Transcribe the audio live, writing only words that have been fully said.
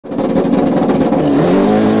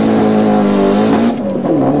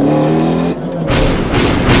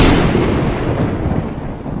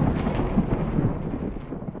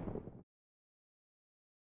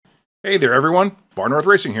Hey there everyone, Far North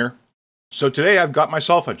Racing here. So today I've got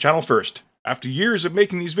myself a channel first. After years of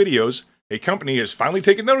making these videos, a company has finally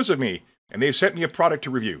taken notice of me, and they've sent me a product to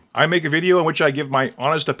review. I make a video in which I give my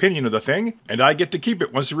honest opinion of the thing, and I get to keep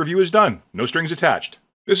it once the review is done, no strings attached.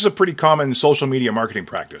 This is a pretty common social media marketing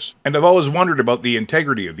practice, and I've always wondered about the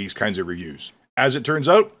integrity of these kinds of reviews. As it turns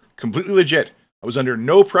out, completely legit. I was under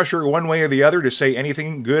no pressure one way or the other to say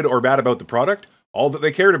anything good or bad about the product. All that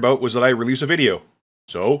they cared about was that I release a video.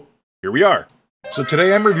 So, here we are. So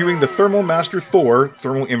today I'm reviewing the Thermal Master Thor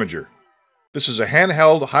Thermal Imager. This is a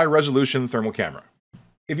handheld, high-resolution thermal camera.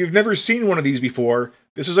 If you've never seen one of these before,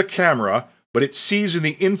 this is a camera, but it sees in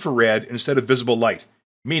the infrared instead of visible light,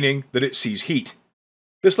 meaning that it sees heat.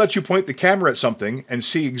 This lets you point the camera at something and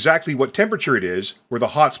see exactly what temperature it is, where the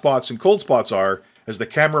hot spots and cold spots are, as the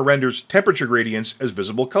camera renders temperature gradients as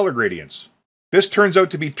visible color gradients. This turns out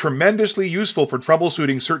to be tremendously useful for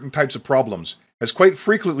troubleshooting certain types of problems, as quite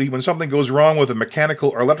frequently when something goes wrong with a mechanical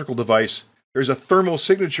or electrical device, there's a thermal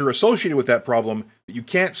signature associated with that problem that you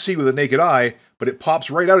can't see with the naked eye, but it pops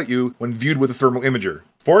right out at you when viewed with a thermal imager.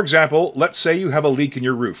 For example, let's say you have a leak in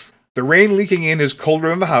your roof. The rain leaking in is colder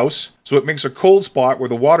than the house, so it makes a cold spot where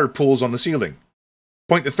the water pools on the ceiling.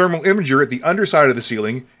 Point the thermal imager at the underside of the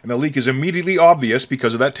ceiling, and the leak is immediately obvious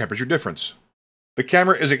because of that temperature difference. The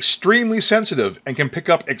camera is extremely sensitive and can pick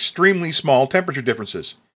up extremely small temperature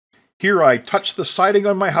differences. Here I touch the siding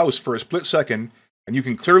on my house for a split second, and you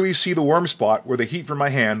can clearly see the warm spot where the heat from my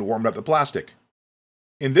hand warmed up the plastic.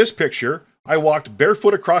 In this picture, I walked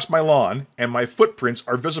barefoot across my lawn, and my footprints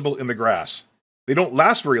are visible in the grass. They don't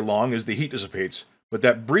last very long as the heat dissipates, but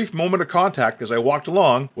that brief moment of contact as I walked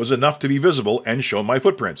along was enough to be visible and show my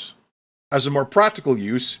footprints. As a more practical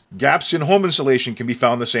use, gaps in home insulation can be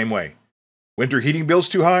found the same way. Winter heating bills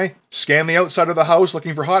too high? Scan the outside of the house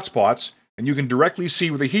looking for hot spots, and you can directly see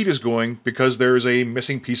where the heat is going because there is a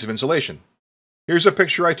missing piece of insulation. Here's a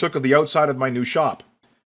picture I took of the outside of my new shop.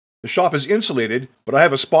 The shop is insulated, but I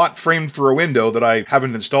have a spot framed for a window that I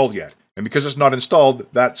haven't installed yet, and because it's not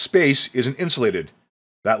installed, that space isn't insulated.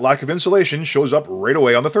 That lack of insulation shows up right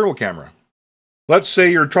away on the thermal camera. Let's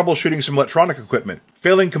say you're troubleshooting some electronic equipment.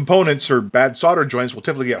 Failing components or bad solder joints will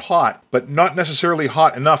typically get hot, but not necessarily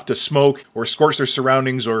hot enough to smoke or scorch their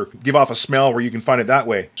surroundings or give off a smell where you can find it that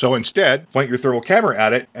way. So instead, point your thermal camera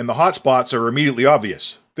at it and the hot spots are immediately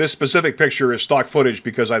obvious. This specific picture is stock footage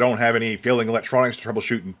because I don't have any failing electronics to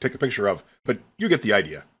troubleshoot and take a picture of, but you get the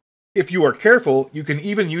idea. If you are careful, you can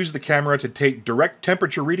even use the camera to take direct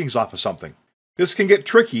temperature readings off of something. This can get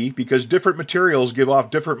tricky because different materials give off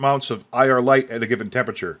different amounts of IR light at a given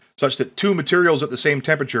temperature, such that two materials at the same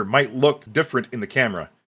temperature might look different in the camera.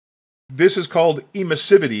 This is called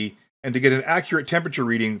emissivity, and to get an accurate temperature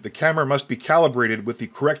reading, the camera must be calibrated with the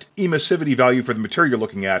correct emissivity value for the material you're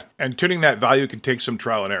looking at, and tuning that value can take some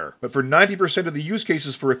trial and error. But for 90% of the use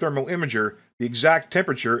cases for a thermal imager, the exact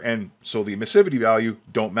temperature, and so the emissivity value,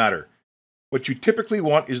 don't matter. What you typically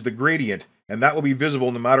want is the gradient, and that will be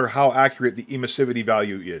visible no matter how accurate the emissivity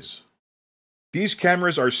value is. These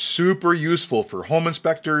cameras are super useful for home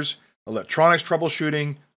inspectors, electronics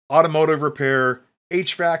troubleshooting, automotive repair,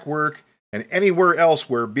 HVAC work, and anywhere else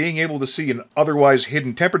where being able to see an otherwise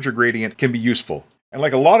hidden temperature gradient can be useful. And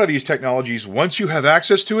like a lot of these technologies, once you have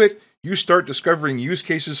access to it, you start discovering use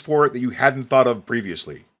cases for it that you hadn't thought of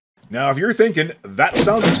previously. Now, if you're thinking, that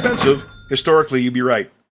sounds expensive, historically you'd be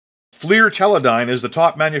right. FLIR Teledyne is the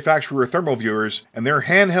top manufacturer of thermal viewers, and their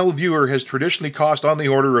handheld viewer has traditionally cost on the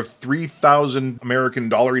order of 3,000 American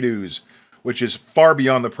dollar dues, which is far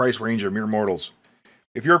beyond the price range of mere mortals.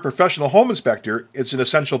 If you're a professional home inspector, it's an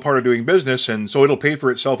essential part of doing business, and so it'll pay for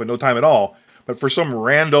itself in no time at all, but for some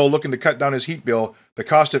rando looking to cut down his heat bill, the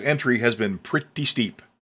cost of entry has been pretty steep.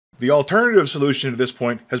 The alternative solution to this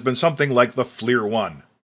point has been something like the FLIR One.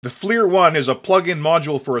 The FLIR One is a plug-in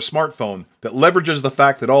module for a smartphone that leverages the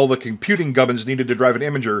fact that all the computing gubbins needed to drive an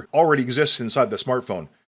imager already exists inside the smartphone,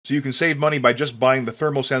 so you can save money by just buying the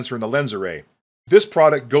thermal sensor and the lens array. This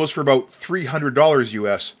product goes for about $300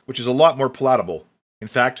 US, which is a lot more palatable. In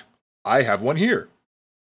fact, I have one here.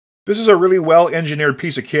 This is a really well-engineered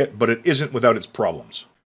piece of kit, but it isn't without its problems.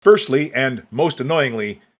 Firstly, and most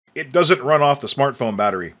annoyingly, it doesn't run off the smartphone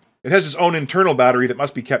battery. It has its own internal battery that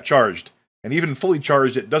must be kept charged. And even fully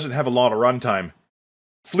charged, it doesn't have a lot of runtime.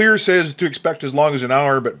 FLIR says to expect as long as an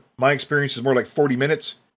hour, but my experience is more like 40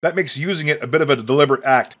 minutes. That makes using it a bit of a deliberate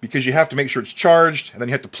act, because you have to make sure it's charged, and then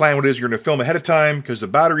you have to plan what it is you're going to film ahead of time, because the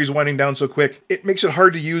battery's winding down so quick. It makes it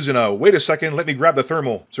hard to use in a, wait a second, let me grab the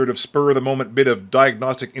thermal, sort of spur-of-the-moment bit of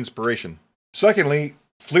diagnostic inspiration. Secondly,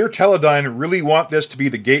 FLIR Teledyne really want this to be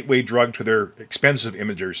the gateway drug to their expensive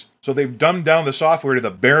imagers, so they've dumbed down the software to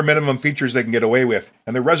the bare minimum features they can get away with,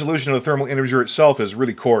 and the resolution of the thermal imager itself is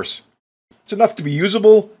really coarse. It's enough to be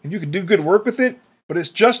usable, and you can do good work with it, but it's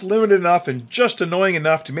just limited enough and just annoying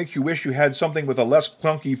enough to make you wish you had something with a less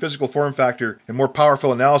clunky physical form factor and more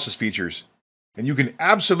powerful analysis features. And you can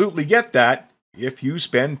absolutely get that if you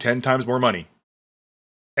spend 10 times more money.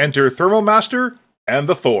 Enter Thermal Master and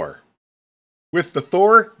the Thor. With the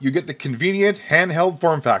Thor, you get the convenient handheld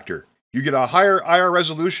form factor. You get a higher IR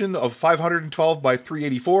resolution of 512 by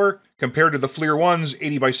 384 compared to the FLIR One's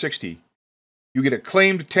 80 by 60. You get a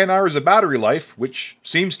claimed 10 hours of battery life, which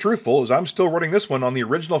seems truthful as I'm still running this one on the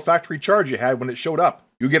original factory charge it had when it showed up.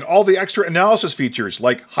 You get all the extra analysis features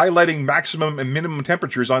like highlighting maximum and minimum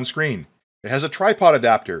temperatures on screen. It has a tripod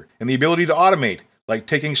adapter and the ability to automate, like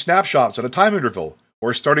taking snapshots at a time interval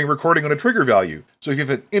or starting recording on a trigger value. So if you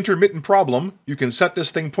have an intermittent problem, you can set this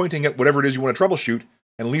thing pointing at whatever it is you want to troubleshoot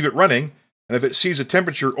and leave it running, and if it sees a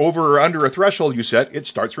temperature over or under a threshold you set, it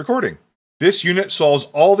starts recording. This unit solves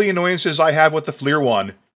all the annoyances I have with the FLIR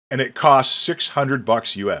One, and it costs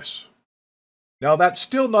 $600 US. Now that's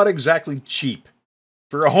still not exactly cheap.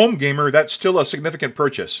 For a home gamer, that's still a significant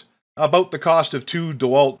purchase, about the cost of 2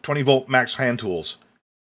 DeWalt 20-volt max hand tools.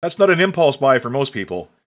 That's not an impulse buy for most people,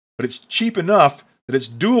 but it's cheap enough that it's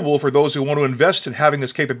doable for those who want to invest in having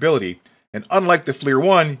this capability, and unlike the FLIR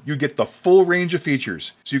One, you get the full range of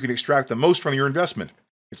features, so you can extract the most from your investment.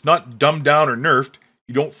 It's not dumbed down or nerfed.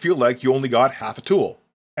 You don't feel like you only got half a tool.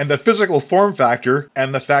 And the physical form factor,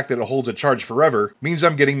 and the fact that it holds a charge forever, means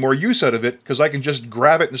I'm getting more use out of it because I can just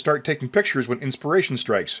grab it and start taking pictures when inspiration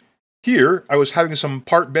strikes. Here, I was having some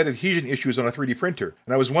part bed adhesion issues on a 3D printer,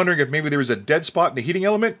 and I was wondering if maybe there was a dead spot in the heating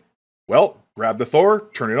element. Well, grab the Thor,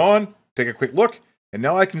 turn it on, take a quick look, and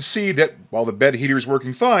now I can see that while the bed heater is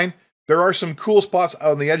working fine, there are some cool spots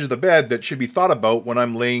out on the edge of the bed that should be thought about when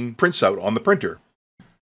I'm laying prints out on the printer.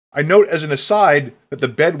 I note as an aside that the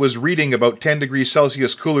bed was reading about 10 degrees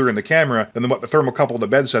Celsius cooler in the camera than what the thermocouple in the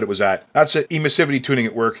bed said it was at. That's an emissivity tuning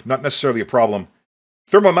at work, not necessarily a problem.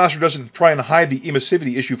 Thermal Master doesn't try and hide the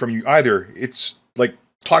emissivity issue from you either. It's like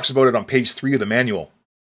talks about it on page 3 of the manual.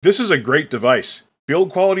 This is a great device.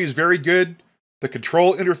 Build quality is very good. The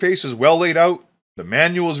control interface is well laid out. The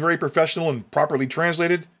manual is very professional and properly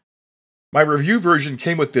translated. My review version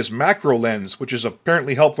came with this macro lens, which is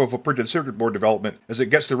apparently helpful for printed circuit board development, as it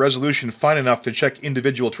gets the resolution fine enough to check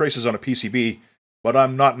individual traces on a PCB, but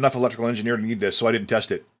I'm not enough electrical engineer to need this, so I didn't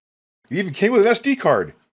test it. It even came with an SD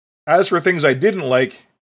card. As for things I didn't like,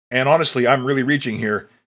 and honestly, I'm really reaching here,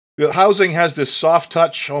 the housing has this soft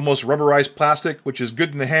touch, almost rubberized plastic, which is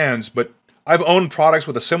good in the hands, but I've owned products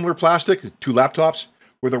with a similar plastic, 2 laptops,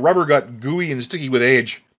 where the rubber got gooey and sticky with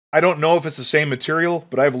age. I don't know if it's the same material,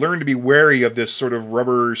 but I've learned to be wary of this sort of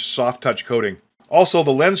rubber soft touch coating. Also,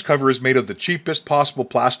 the lens cover is made of the cheapest possible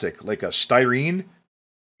plastic, like a styrene.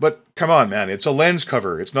 But come on, man, it's a lens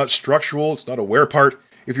cover. It's not structural, it's not a wear part.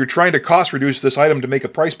 If you're trying to cost reduce this item to make a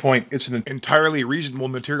price point, it's an entirely reasonable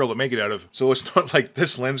material to make it out of, so it's not like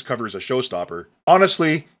this lens cover is a showstopper.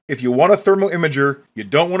 Honestly, if you want a thermal imager, you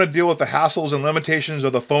don't want to deal with the hassles and limitations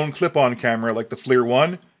of the phone clip-on camera like the FLIR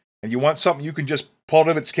One, and you want something you can just pull out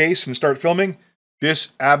of its case and start filming,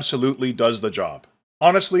 this absolutely does the job.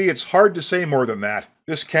 Honestly, it's hard to say more than that.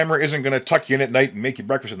 This camera isn't going to tuck you in at night and make you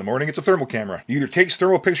breakfast in the morning. It's a thermal camera. It either takes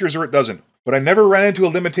thermal pictures or it doesn't. But I never ran into a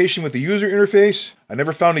limitation with the user interface. I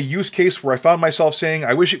never found a use case where I found myself saying,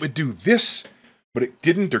 I wish it would do this, but it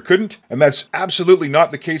didn't or couldn't. And that's absolutely not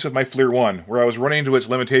the case with my FLIR One, where I was running into its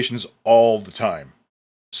limitations all the time.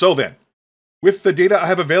 So then, with the data I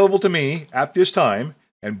have available to me at this time,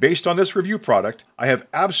 and based on this review product, I have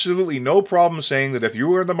absolutely no problem saying that if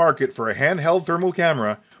you are in the market for a handheld thermal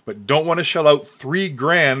camera, but don't want to shell out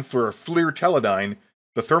 $3,000 for a FLIR Teledyne,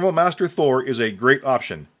 the Thermal Master Thor is a great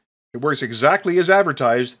option. It works exactly as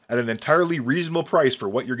advertised at an entirely reasonable price for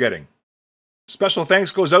what you're getting. Special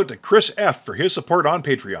thanks goes out to Chris F. for his support on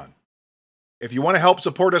Patreon. If you want to help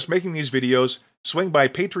support us making these videos, swing by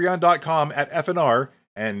patreon.com at FNR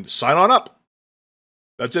and sign on up.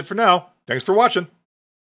 That's it for now. Thanks for watching.